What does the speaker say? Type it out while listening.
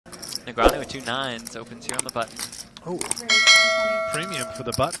Negreanu with 2 9s opens here on the button. Oh, premium for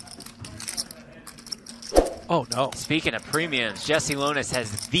the button. Oh, no. Speaking of premiums, Jesse Lonis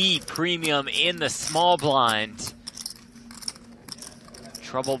has the premium in the small blind.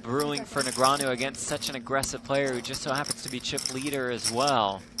 Trouble brewing for Negreanu against such an aggressive player who just so happens to be chip leader as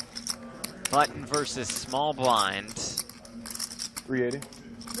well. Button versus small blind. 380.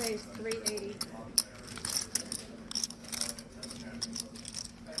 Raise 380.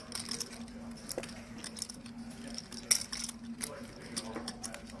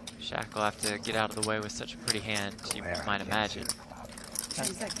 Shak will have to get out of the way with such a pretty hand, you might imagine. 10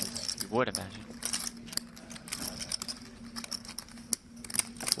 seconds. You would imagine.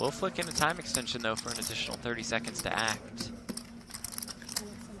 We'll flick in a time extension, though, for an additional 30 seconds to act.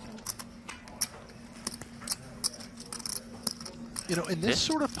 You know, and this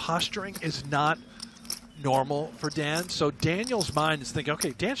sort of posturing is not normal for Dan. So Daniel's mind is thinking,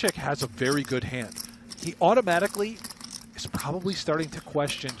 okay, Dan Shak has a very good hand. He automatically is probably starting to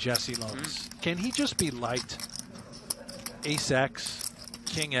question Jesse Lonis. Can he just be light? Ace X,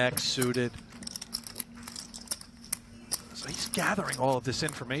 King X suited. So he's gathering all of this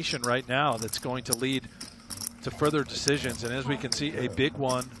information right now that's going to lead to further decisions. And as we can see, a big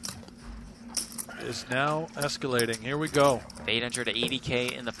one is now escalating. Here we go.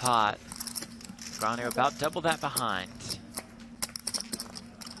 880K in the pot. Negreanu about double that behind.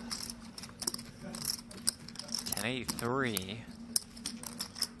 1083.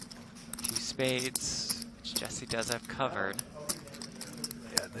 2 spades, which Jesse does have covered.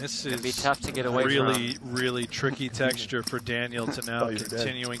 Yeah, this is be tough to get away really, from. really tricky texture for Daniel to now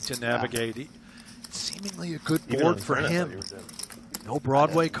continuing to navigate. It's seemingly a good board for him. No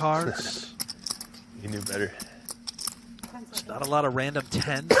Broadway cards. You knew better. There's not a lot of random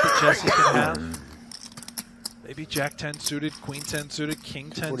 10s that Jesse can have. Maybe Jack 10 suited, Queen 10 suited, King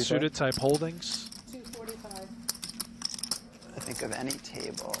 10 suited type holdings. 245. I think of any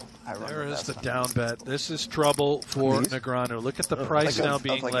table. There is the down bet. This is trouble for Negreanu. Look at the price now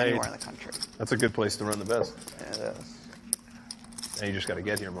being laid. Anywhere in the country. That's a good place to run the best. Yeah, it is. And you just got to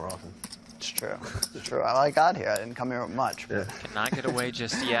get here more often. It's true. It's true. I got here. I didn't come here much. Yeah. Cannot get away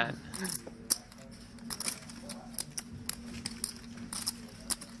just yet.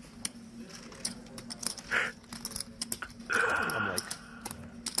 I'm like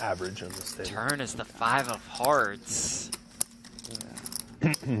average on this table. Turn is the 5 of hearts.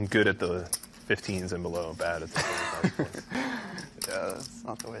 Yeah. Good at the 15s and below, bad at the 25s. Yeah, that's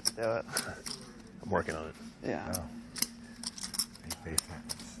not the way to do it. I'm working on it. Yeah. Oh.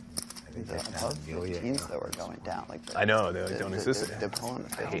 The above 15s that were going down. Like I know, they don't exist. They're pulling the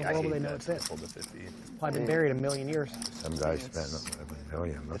 50. I hate they know that. it's it? Pull the 50. I've been buried a million years. Some guys spent $1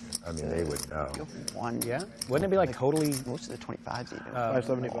 million. I mean, they would know. One. Yeah? Wouldn't it be like totally Most of the 25s even.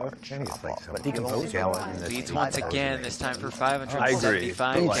 575? It's like some decomposed? skeleton. Leads once again, this time for 575K. I agree.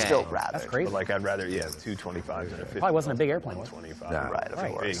 You'd still rather. That's crazy. But like I'd rather, 2 25s and a 50. Probably wasn't a big airplane, was it? 25. No. Right, of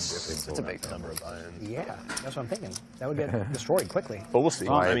Big course. difference. It's a big number of buy-ins. Yeah, that's what I'm thinking. That would get destroyed quickly. But we'll see.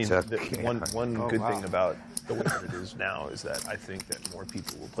 Oh, I mean, it's a- one Oh, good wow. thing about the way that it is now is that I think that more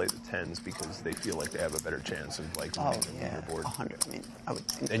people will play the 10s because they feel like they have a better chance of like Oh, winning yeah. the board. 100. I mean, I would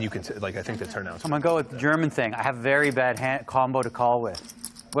think. And you can like I think the turnouts. I'm going to go with the German thing. I have a very bad hand, combo to call with.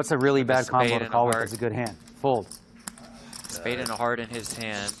 What's a really bad spade combo to and call a with heart. that's a good hand? Fold. Spade and a heart in his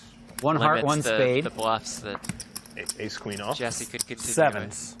hand. One heart, Limits one spade. The bluffs that Ace queen off. Jesse could continue.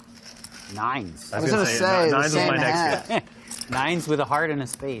 Sevens. Nines. I was going to say, the nines was same my next hand. guess. Nines with a heart and a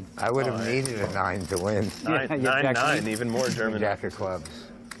spade. I would have needed a 9 to win. Nine, Yeah, nine, Jack nine, queen. even more German. Jack of clubs.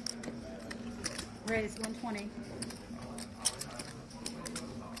 Raise 120.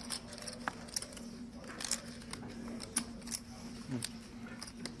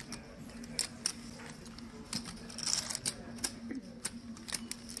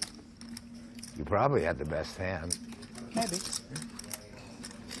 You probably had the best hand. Maybe.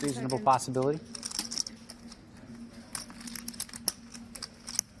 Reasonable possibility.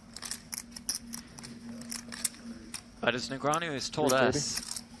 But as Negreanu has told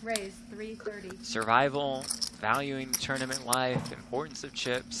us, Raise 330. survival, valuing tournament life, importance of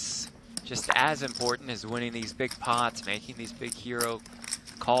chips, just as important as winning these big pots, making these big hero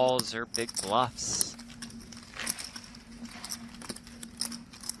calls or big bluffs.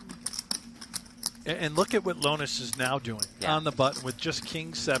 And look at what Lonis is now doing on the button with just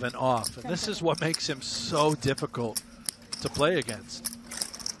King 7 off. And this is what makes him so difficult to play against.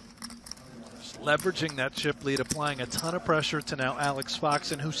 Just leveraging that chip lead, applying a ton of pressure to now Alex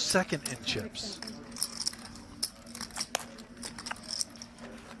Foxen, who's second in chips.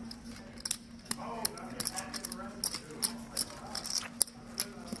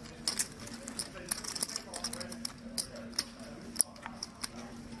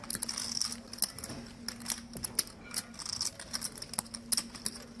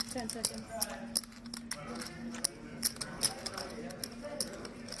 seconds.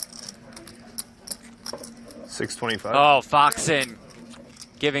 $6.25. Oh, Foxen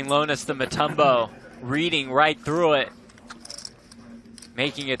giving Lonis the Matumbo, reading right through it,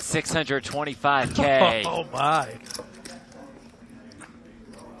 making it 625K. Oh my.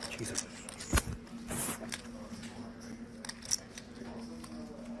 Jesus.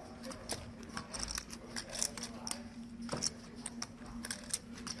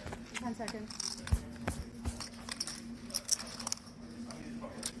 Seconds.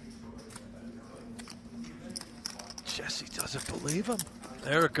 Jesse doesn't believe him.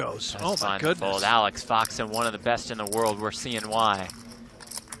 There it goes. That's oh my fine to goodness. fold. Alex Foxen, one of the best in the world. We're seeing why.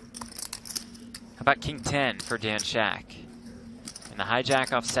 How about King 10 for Dan Shak? And the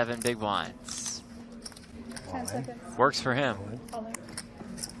hijack off 7 big blinds. 10 seconds. Works for him. Calling.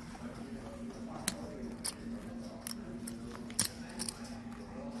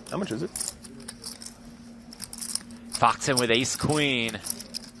 How much is it? Foxen with ace queen. If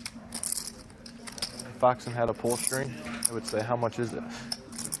Foxen had a pull string, I would say, how much is it?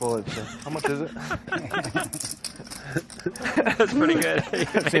 Well, it's, how much is it? That's pretty good.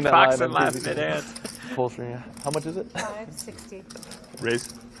 I've seen that live Foxen on laugh TV. mid-hand. Pull string, yeah. How much is it? 560.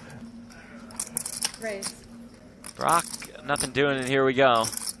 Raise. Raise. Brock, nothing doing it. Here we go.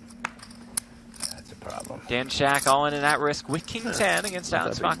 That's a problem. Dan Shak all in and at risk with King 10 against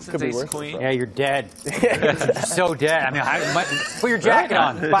Alex Could Foxen's be ace worse. queen. Yeah, you're dead. You're so dead. I mean, put your jacket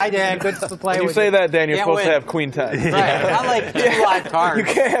on. Bye, Dan. Good to play When you with say that, Dan, you're Can't supposed to win. have queen 10. Right. Not like 2 live cards. You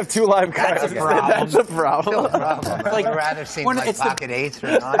can't have 2 live cards. That's a problem. That's a problem. Like, I'd rather see when like it's the- pocket eights or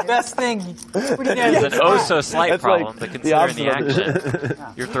The not. best thing. What are you doing? It's an oh so slight That's problem, like but the considering the opposite of action,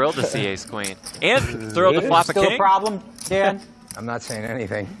 you're thrilled to see ace queen. And thrilled to flop a Still king. a problem, Dan? I'm not saying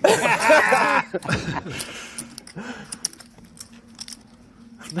anything. I'm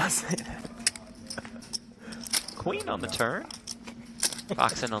not saying that. Queen on the turn.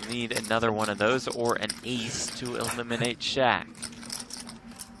 Foxen will need another one of those or an ace to eliminate Shak.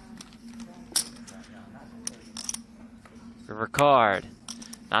 River card.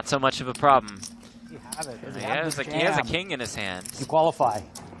 Not so much of a problem. You have it. He has a king in his hand. You qualify.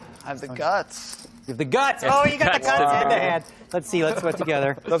 I have the guts. You have the guts. Yes, Oh, the you got the guts guts to and the do. hand. Let's see. Let's put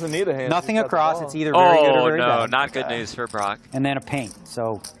together. Doesn't need a hand. Nothing Just got the across. ball. It's either very good or Oh very no, bad. not good news for Brock. And then a paint.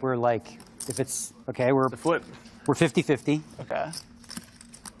 So we're like, if it's okay, we're The flip. 50-50. Okay.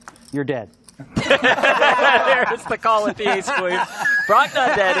 You're dead. There's the call with the ace queen. Brock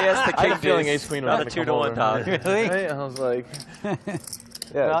not dead. He has the I king had a feeling deuce. ace queen was Not a gonna 2 to come 1 over. dog. Really? Right? I was like, Well,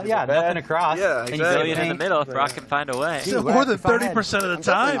 is yeah, it bad? nothing across. Yeah, And you exactly. Billion in the middle if Brock can find a way. So Gee, more than if I had- 30% of the I'm definitely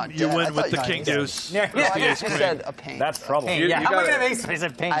time, not you dead. I win thought with the you king said- deuce. Yeah, with the I ace just queen. said a paint. That's trouble. You- You, Yeah, you how am I gotta, gonna make space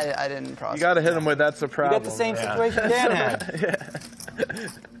of paint? I didn't process. you gotta hit him with that's a You problem. got the same Yeah. situation Dan had. You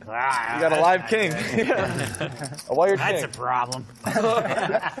got a live king. A wired That's king. a problem.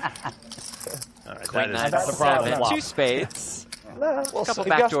 Queen nine that's the problem. 7, Flop. 2 spades. Well, A couple you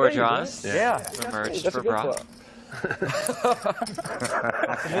got backdoor spades, draws. right? Yeah. Emerged That's for a good Brock. flop.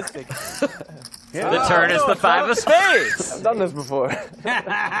 Optimistic. The turn is the 5 of spades. I've done this before.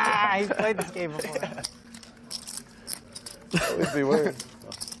 He's played this game before. Always be weird.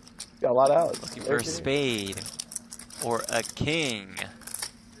 Got a lot of outs. Looking for a spade or a king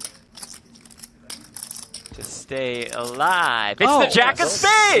to stay alive. It's the jack of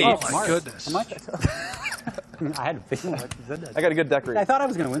spades. Oh my goodness. How much? I had a feeling what you said that. I got a good deck read. I thought I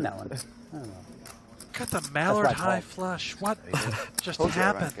was going to win that one. Got the Mallard That's my high fault. flush. What just Told you I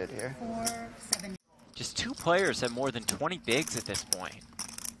happened? went good here. 470. Just 2 players have more than 20 bigs at this point.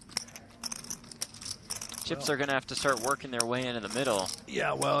 Chips are going to have to start working their way into the middle.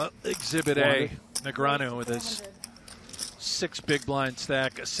 Yeah, well, Exhibit A, Negreanu with his 6 big blind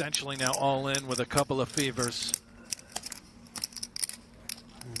stack, essentially now all in with a couple of fevers.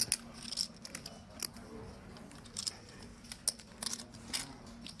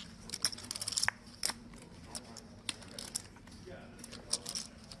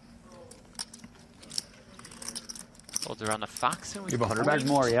 Folds around the Foxen with You have 100 back?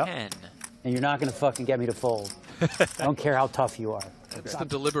 More, yep. 10. And you're not going to fucking get me to fold. I don't care how tough you are. That's the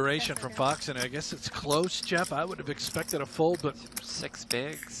deliberation from Foxen. I guess it's close, Jeff. I would have expected a fold, but 6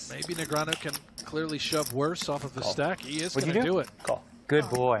 bigs. maybe Negreanu can clearly shove worse off of his stack. He is What'd going you to do? do it. Call. Good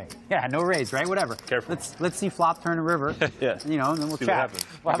boy. Yeah, no raise, right? Whatever. Careful. Let's see flop, turn, and river. Yeah. You know, and then we'll See what chat. happens.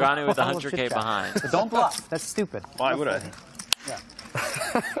 We'll have a- Negreanu with we'll have a 100K chit chat. behind. But don't bluff. That's stupid. Why would I?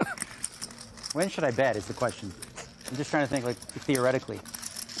 When should I bet is the question. I'm just trying to think, like, theoretically.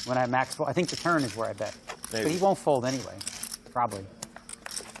 When I max fold, I think the turn is where I bet. Maybe. But he won't fold anyway. Probably.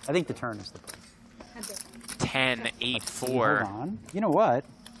 I think the turn is the place. 10, 8, Hold 4. on. You know what?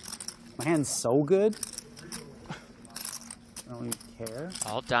 My hand's so good. I don't even care.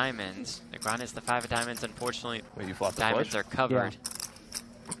 All diamonds. Negreanu is the 5 of diamonds. Unfortunately, Wait, you flopped the diamonds flush? are covered.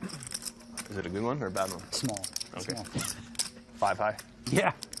 Is it a good one or a bad one? Small. Okay. Small. 5 high.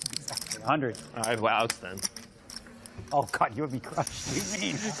 Yeah. Exactly. 100. All right, wow, then. Oh, God, you would be crushed. What do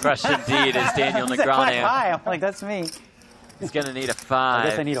you mean? Crushed indeed is Daniel Is that like Negreanu. high? I'm like, that's me. He's going to need a I 5.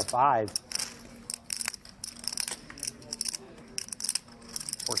 guess I need a 5.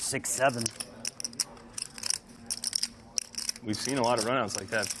 Or 6, 7. We've seen a lot of runouts like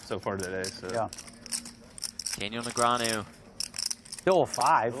that so far today. So. Yeah. Daniel Negreanu. Still a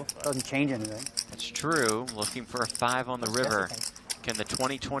 5. Doesn't change anything. That's true. Looking for a 5 on the river. Can the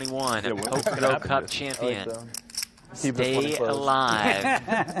 2021 Yeah, what- PokerGO what Cup happened? champion Keep this one stay close. alive?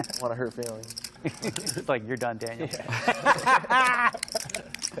 Want to hurt feelings. It's like, you're done, Daniel.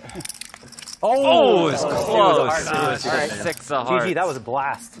 Oh, it was It was close. hard. It was All right. 6 of hearts. GG, that was a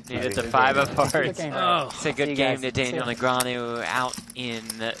blast. Needed the 5 of hearts. game. Oh, It's a good you game guys. to Daniel Negreanu out in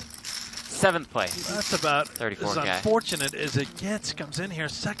 7th place. that's about 34K. as unfortunate as it gets. Comes in here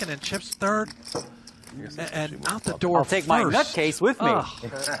second and chips third. And out the door I'll take my first. nutcase with me.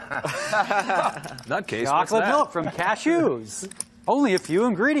 Nutcase. Chocolate milk from cashews. Only a few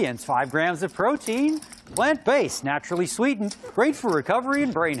ingredients. 5 grams of protein. Plant-based, naturally sweetened, great for recovery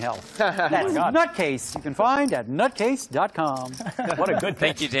and brain health. That's Nutcase. You can find at nutcase.com. What a good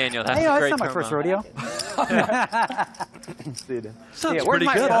Thank pitch. you, Daniel. That's Hey, a that's great not my promo. first rodeo. See you then. Sounds Yeah, where's pretty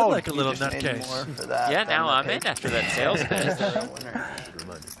my good. I'd phone? like a little You just need nutcase. more for that Yeah, than now the I'm in cake. after that sales pitch.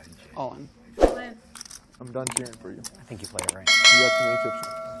 All in. I'm done cheering for you. I think you played it right. You got too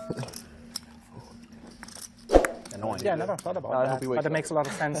many chips. Annoying. Yeah, I never thought about I hope that, he but wakes it up. makes a lot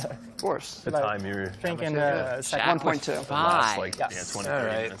of sense. Of course. The time you're Drinking Shaq second with 1.2. 5. like Yes. 20, All 30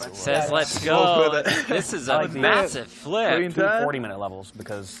 right. minutes. It was. Says, let's Smoke go. with it. This is I a like the- massive flip. Green time? 40-minute levels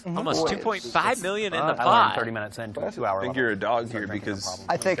because Almost Boy, 2.5 million in the I learned pot. 30 minutes into a 2-hour I level. think you're a dog here because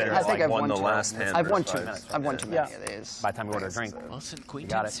I think Bears, I've won won the two. last hand. I've won versus 2 five. minutes. I've won too many of these. By the time we order a drink. Wilson, Queen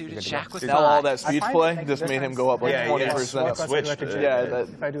got 10 it. suited, You're good to Shaq go. with Now all 5. that speech find play it makes just a made him difference. go up like Yeah, 20%. yeah. Switched. Yeah, that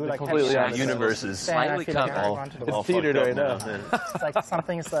If I do like completely Shaq understand. Universes. Then I Slightly feel like I covered. want to All It's teetered fucked right up now. It's like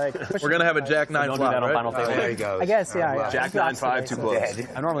something's like. We're going to have a Jack 9 Don't do flop, that on right? final table. There he goes. I guess, yeah. yeah. Jack It's 9 lots 5 today, too so- close.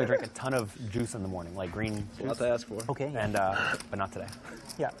 I normally drink a ton of juice in the morning, like green A lot to ask for. Okay. and but not today.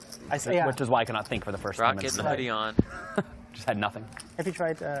 Yeah. I say yeah. Which is why I cannot think for the first 10 Brock minutes. getting the hoodie on. Just had nothing. Have you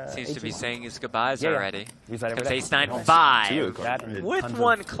tried? Seems to be 18? saying his goodbyes Yeah, yeah. already. Use that every Comes day. ace 9 Two 5 cards. That and with tons of-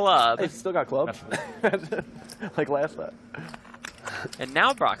 1 club. Hey, still got clubs. Like last time. And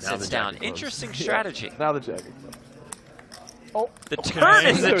now Brock Now sits the down. jack clubs. Interesting strategy. Now the Jack. The turn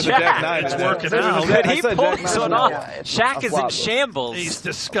is There a was a Jack jack. 9. It's in there. working There was a out. Jack- Could I he said pull Jack this 9 one in off? there. Shaq is in flop. shambles. He's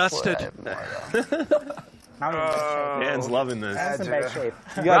disgusted. Now you're in bad shape. Dan's loving this. That's in bad shape.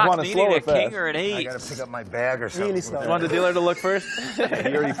 You guys Brock want to slow needing a it fast. king or an I 8. got to pick up my bag or something. Really slow. You want the dealer to look first? He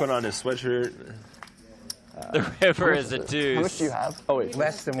already put on his sweatshirt. The river is a How much deuce. do you have? Oh, wait.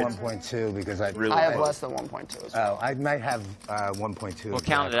 Less than 1.2 because I Really I have close. less than 1.2 as well. Oh, I might have 1.2. We'll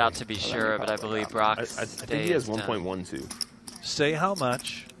count it out to be sure, but I believe Brock I think he has 1.12. Say how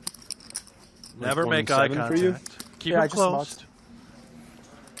much. Never make eye 1.7 contact. for you? Keep Yeah, I it just closed.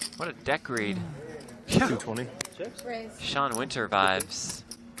 What a deck read. Yeah. 220. Raise Sean Winter vibes.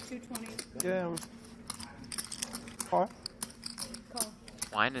 220. Yeah. Call.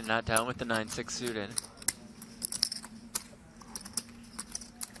 Weinand not down with the 9-6 suited.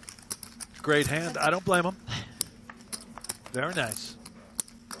 Great hand. I don't blame him. Very nice.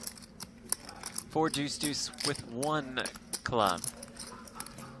 4 deuce deuce with 1 club.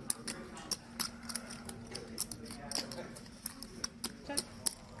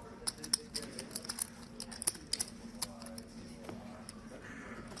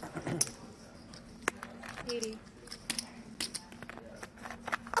 $80.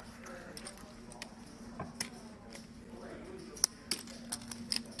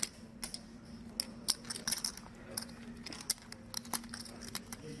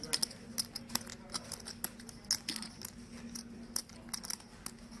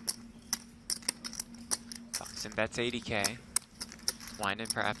 Foxen bets 80K.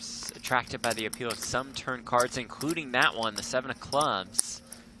 Weinand perhaps attracted by the appeal of some turn cards, including that one, the 7 of clubs.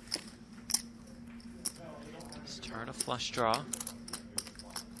 Just turn a flush draw.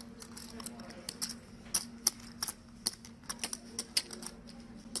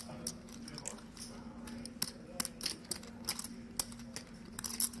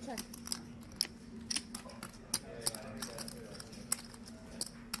 Check.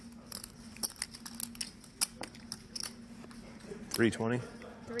 $320.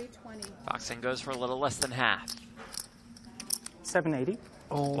 320. Foxen goes for a little less than half. 780.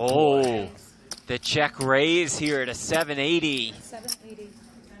 Oh, the check raise here at a 780. 780.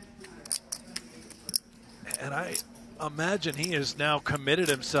 And I imagine he has now committed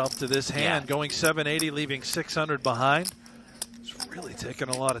himself to this hand, going 780, leaving 600 behind. It's really taking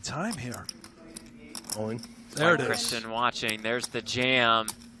a lot of time here. There it is. Christian watching. There's the jam.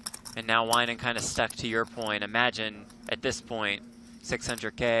 And now Weinand kind of stuck to your point. Imagine at this point,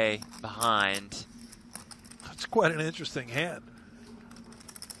 600K behind. That's quite an interesting hand.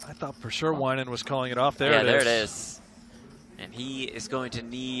 I thought for sure Weinand was calling it off. There it is. Yeah, there it is. And he is going to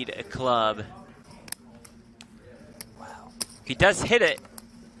need a club. Wow. If he does hit it,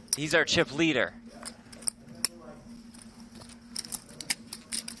 he's our chip leader.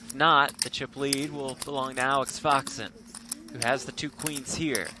 If not, the chip lead will belong to Alex Foxen, who has the 2 queens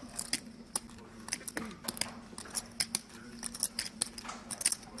here.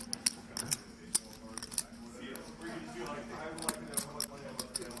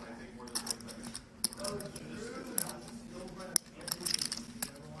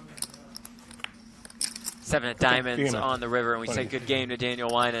 Seven of diamonds on the river, and we say good game to Daniel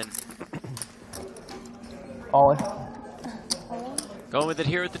Weinand. All in. Going with it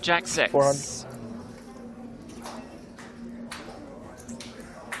here with the Jack 6. 400.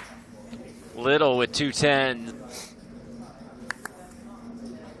 Little with 210.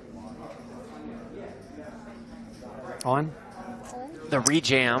 On. The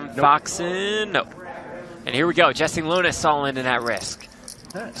rejam. Foxen, no. And here we go. Jesse Lonis all in at risk.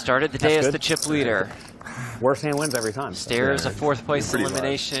 Started the day as the chip leader. Worst hand wins every time. Stares a 4th place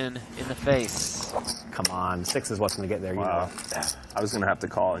elimination in the face. Come on, 6 is what's going to get there. Wow. You know. I was going to have to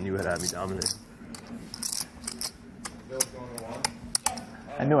call, and you had me dominate.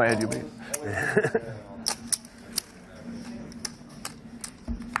 I knew I had you beat.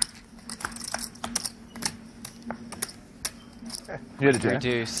 You had a jack?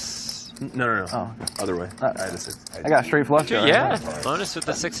 Deuce. No. Oh. Other way. I had a 6. I got a straight flush. Yeah, Lonis with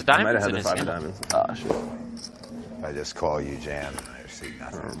the 6 of I might diamonds have in had his the 5 of hand. diamonds. Oh, shit. I just call you jam. I see I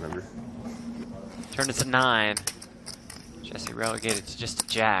nothing. don't remember. Turned it to 9. Jesse relegated to just a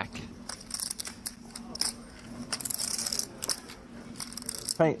jack.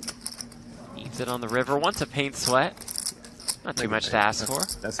 Paint. Eats it on the river. Wants a paint sweat. Not too much to ask for.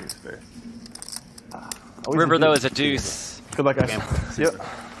 That seems fair. River, though, is a deuce. Good luck, guys. Yep.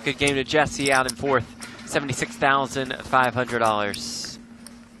 Good game to Jesse out in 4th. $76,500.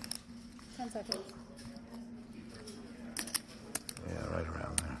 10 seconds. Yeah, right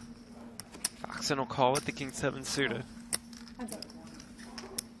around there. Foxen will call with the King 7 suited. 10 seconds.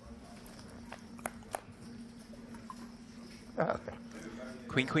 Okay.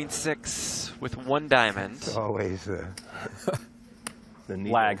 Queen 6 with 1 diamond. It's always The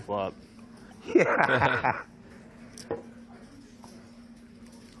neat Lag. flop. yeah.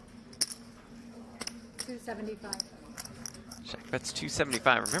 275. Shak bets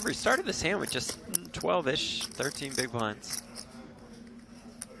 275. Remember, he started this hand with just 12-ish, 13 big blinds.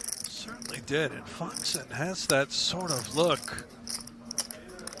 Certainly did, and Foxen has that sort of look.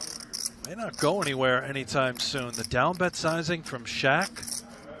 May not go anywhere anytime soon. The down bet sizing from Shak.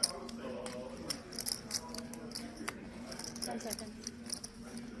 10 seconds.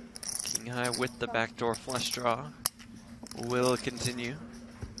 King high with the backdoor flush draw will continue.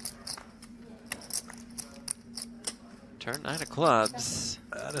 Turn 9 of clubs.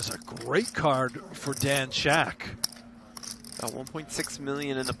 That is a great card for Dan Shak. About 1.6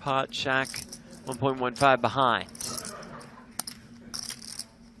 million in the pot. Shak 1.15 behind.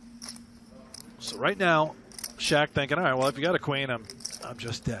 So right now, Shak thinking, all right, well, if you got a queen, I'm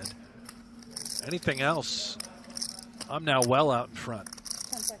just dead. Anything else, I'm now well out in front.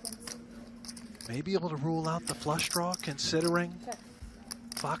 10 seconds. Maybe able to rule out the flush draw, considering Check.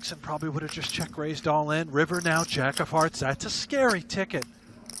 Foxen probably would have just check raised all in. River now, Jack of Hearts. That's a scary ticket.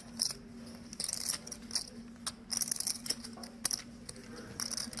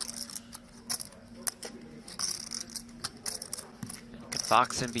 Could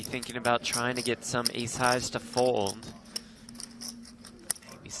Foxen be thinking about trying to get some ace highs to fold?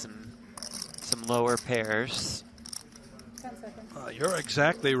 Maybe some lower pairs. 10 seconds. You're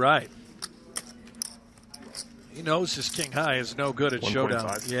exactly right. He knows his king high is no good at 1.5.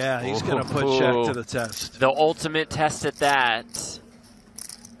 showdown. Yeah, he's going to put Shak to the test. The ultimate test at that.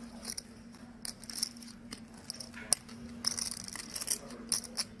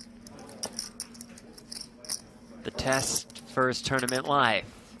 The test for his tournament life.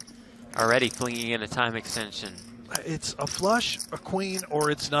 Already flinging in a time extension. It's a flush, a queen, or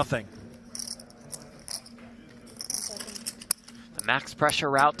it's nothing. The max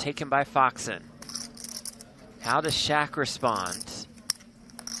pressure route taken by Foxen. How does Shak respond?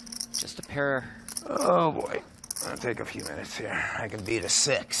 Just a pair. Oh boy, it'll take a few minutes here. I can beat a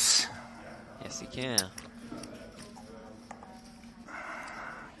 6. Yes, you can.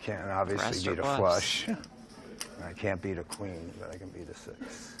 Can't obviously Rest or beat a bust. flush. I can't beat a queen, but I can beat a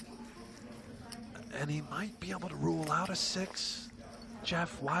 6. And he might be able to rule out a 6.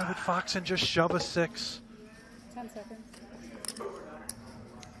 Jeff, why would Foxen just shove a 6? 10 seconds.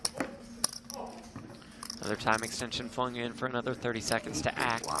 Another time extension flung in for another 30 seconds to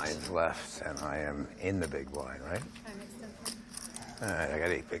act. Lines left, and I am in the big blind, right? Time extension. All right, I got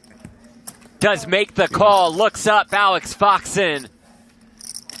 8 big. Does make the call, looks up, Alex Foxen.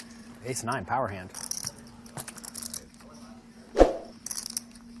 Ace-9, power hand.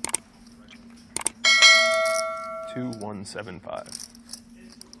 $2,175.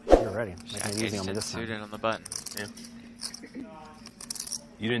 You're ready. Making Shaq it easy on me ace-10 this time. suited on the button. Yeah.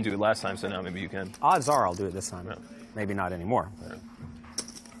 You didn't do it last time, so now maybe you can. Odds are I'll do it this time. Yeah. Maybe not anymore. But.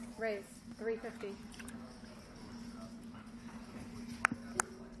 Raise. 350.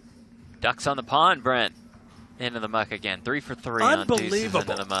 Ducks on the pond, Brent. Into the muck again. 3 for 3 on deuces Unbelievable.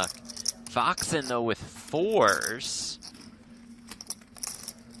 into the muck. Foxen, though, with 4s.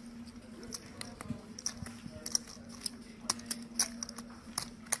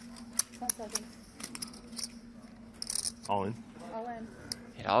 All in. All in.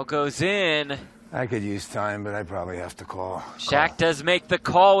 It all goes in. I could use time, but I probably have to call. Shaq does make the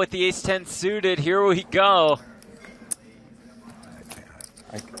call with the ace-10 suited. Here we go.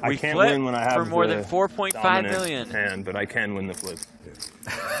 I We can't flip win when I have for more the than 4.5 dominant million. hand, but I can win the flip.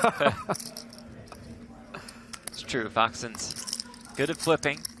 It's true. Foxen's good at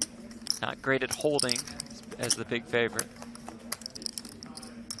flipping. Not great at holding as the big favorite.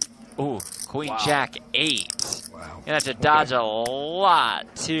 Ooh, Queen Jack 8. Wow. Gonna have to dodge a lot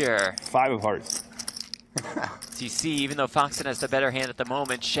here. 5 of hearts. So you see, even though Foxen has the better hand at the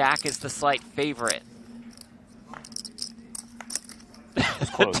moment, Shaq is the slight favorite.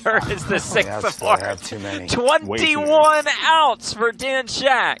 The turn is the 6 Yeah, of I have hearts. too many. 21 outs for Dan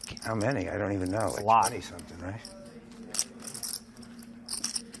Shaq. How many? I don't even know. Like a lot. 20 something, right?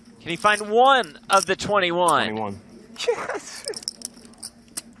 Can he find one of the 21? 21. Yes.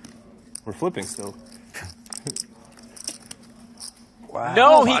 We're flipping still. Wow.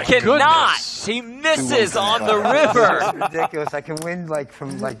 No, he my cannot. goodness. He misses on the river. It's ridiculous. I can win like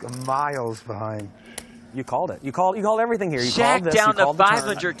from like miles behind. You called it. You called everything here. You called Shaq this. down you to called the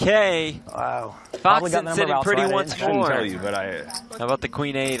turn. 500K. Wow. Probably got Foxen the number sitting of pretty outside once in. Shouldn't more. tell you, but How about the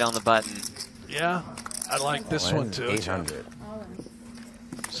Queen 8 on the button? Yeah, I like this one too. 800. All in.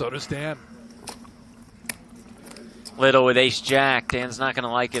 So does Dan. Little with Ace Jack. Dan's not going to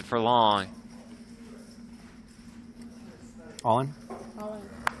like it for long. All in. All in.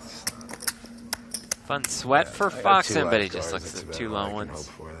 Fun sweat for I got 2 Foxen, but he live just cards. looks That's at about 2 all I low can ones.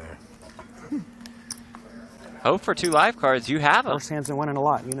 hope for there. Hope for 2 live cards. You have them First hand's been winning a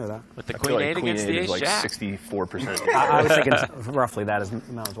lot. You know that. with the I Queen feel 8 like Queen against 8 the is Ace like Jack. 64%. I was thinking roughly that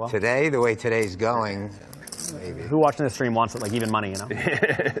amount as well. Today, the way today's going, maybe. Who watching the stream wants it like even money, you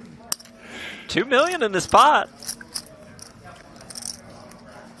know? 2 million in this pot.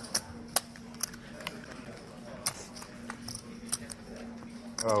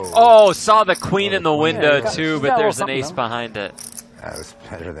 Oh, saw the Queen in the window you got- too, you but got a there's little an ace something, behind it. That was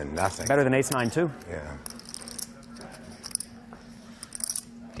better than nothing. Better than Ace-9 too. Yeah.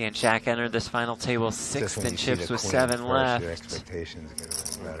 Dan Shaq entered this final table Just 6th when in you see chips the with queen 7 first, Your left. expectations get a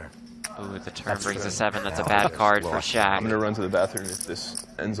little better. Ooh, the turn That's brings a good. 7. That's a Now I bad just card for lost. I'm Shaq. gonna run to the bathroom if this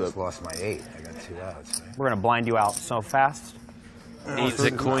ends Just up. lost my 8. I got 2 outs. Right? We're gonna blind you out so fast. Needs a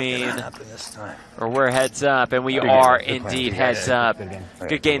Not queen, gonna happen this time. or we're heads up, and we Good are game. Good indeed plan. heads up. Good game.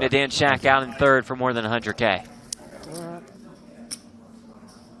 Good game to Dan Shaq out in 3rd for more than 100K.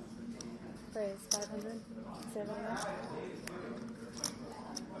 Raise. 500. 700.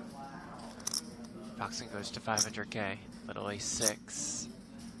 Foxen goes to 500K. Little Ace 6.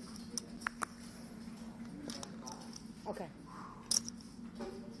 Okay.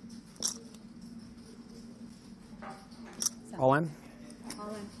 All in. All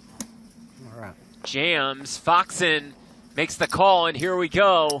in. All right. Jams. Foxen makes the call, and here we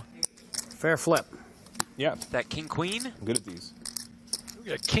go. Fair flip. Yeah, That King Queen. I'm good at these. We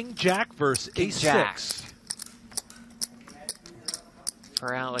got King Jack versus King Ace Jack. 6.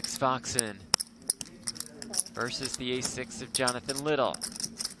 For Alex Foxen versus the Ace 6 of Jonathan Little.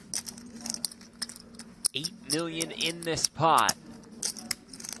 8 million in this pot.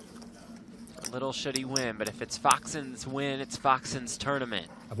 Little should he win, but if it's Foxen's win, it's Foxen's tournament.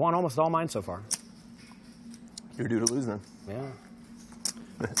 I've won almost all mine so far. You're due to lose then.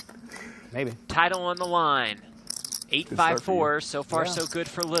 Yeah. Maybe. Title on the line. 8-5-4. So far, Yeah. so good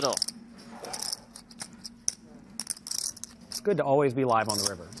for Little. good to always be live on the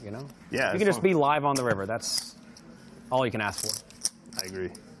river, you know? Yeah. You can just be live on the river. That's all you can ask for. I agree.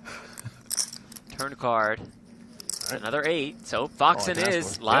 Turn card. Another 8. So Foxen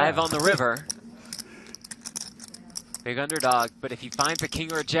is live on the river. Big underdog, but if he finds a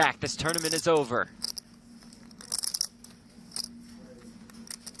king or a jack, this tournament is over.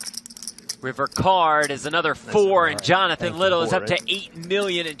 River card is another 4, and Jonathan Little is up to 8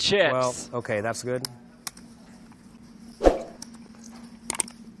 million in chips. Well, okay, that's good.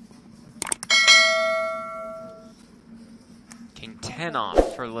 King 10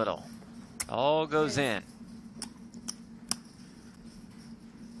 off for Little. All goes in.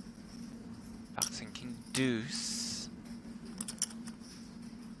 Foxen King Deuce.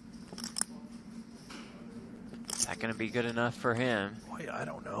 Is that going to be good enough for him? Boy, I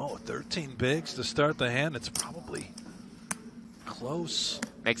don't know. 13 bigs to start the hand. It's probably close.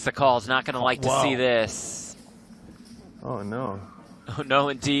 Makes the calls. Not going to like to see this. Oh, no. Oh, no,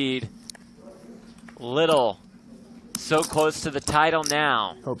 indeed. Little. So close to the title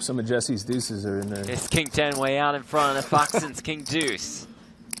now. Hope some of Jesse's deuces are in there. It's King 10 way out in front of Foxen's King Deuce.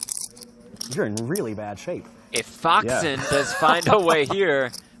 You're in really bad shape. If Foxen does find a way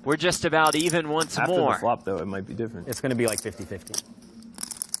here, we're just about even once After more. the flop, though, it might be different. It's going to be like 50-50.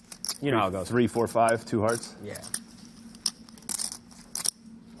 You know how it goes. 3, 4, 5, 2 hearts. Yeah.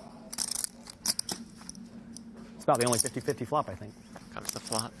 It's about the only 50-50 flop, I think. Comes the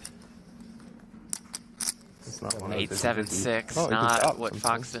flop. It's not one 8, 7, 6. Oh, Not what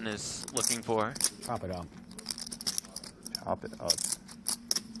Foxen is looking for. Chop it up. Chop it up.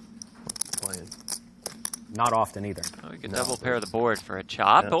 Playing. Not often either. Oh, we can double pair the board for a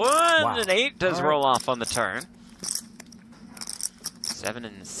chop. Yeah. 1 and 8 does roll off on the turn. 7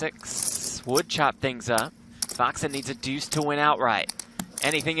 and 6 would chop things up. Foxen needs a deuce to win outright.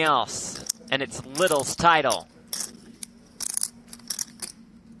 Anything else, and it's Little's title.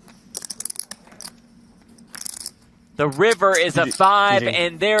 The river is a 5,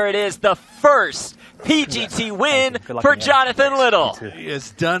 and there it is, the first PGT win for Jonathan Little. He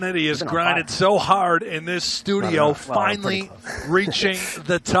has done it. He has grinded so hard in this studio, finally reaching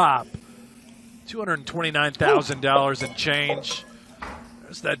the top. $229,000 in change.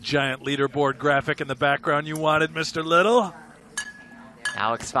 There's that giant leaderboard graphic in the background you wanted, Mr. Little.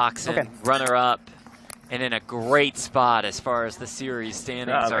 Alex Foxen, runner-up, and in a great spot as far as the series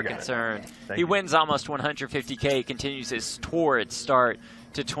standings are concerned. He wins almost 150K, he continues his torrid start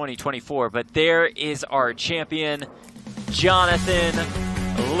to 2024. But there is our champion, Jonathan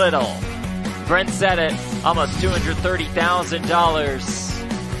Little. Brent said it, almost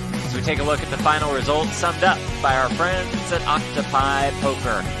 $230,000. As we take a look at the final results summed up by our friends at Octopi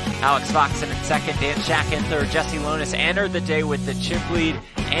Poker. Alex Foxen in second, Dan Shak in third, Jesse Lonis entered the day with the chip lead,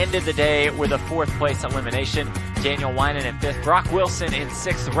 ended the day with a 4th place elimination. Daniel Weinand in 5th, Brock Wilson in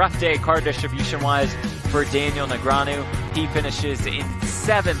 6th. Rough day card distribution-wise for Daniel Negreanu. He finishes in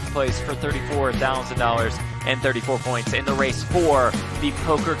 7th place for $34,000 and 34 points in the race for the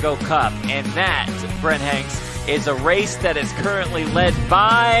PokerGO Cup. And that, Brent Hanks, is a race that is currently led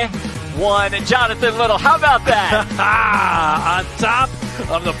by one Jonathan Little. How about that? On top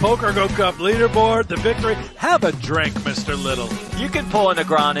of the PokerGO Cup leaderboard, the victory. Have a drink, Mr. Little. You can pull a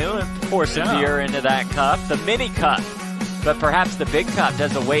Negreanu and pour some beer into that cup, the mini cup. But perhaps the big cup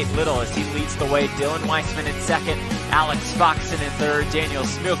does await Little as he leads the way. Dylan Weissman in second, Alex Foxen in third, Daniel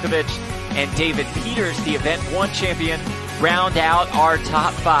Smilkovic and David Peters, the Event 1 champion, round out our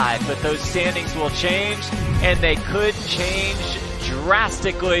top 5. But those standings will change, and they could change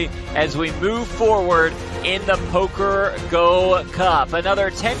drastically as we move forward in the PokerGO Cup. Another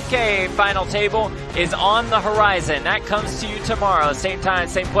 10K final table is on the horizon. That comes to you tomorrow, same time,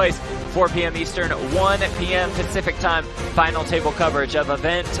 same place, 4 p.m. Eastern, 1 p.m. Pacific time. Final table coverage of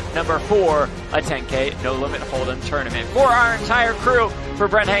event number 4, a 10K No Limit Hold'em tournament. For our entire crew, for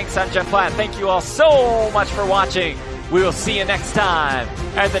Brent Hanks, I'm Jeff Platt. Thank you all so much for watching. We will see you next time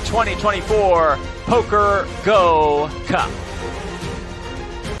at the 2024 PokerGO Cup.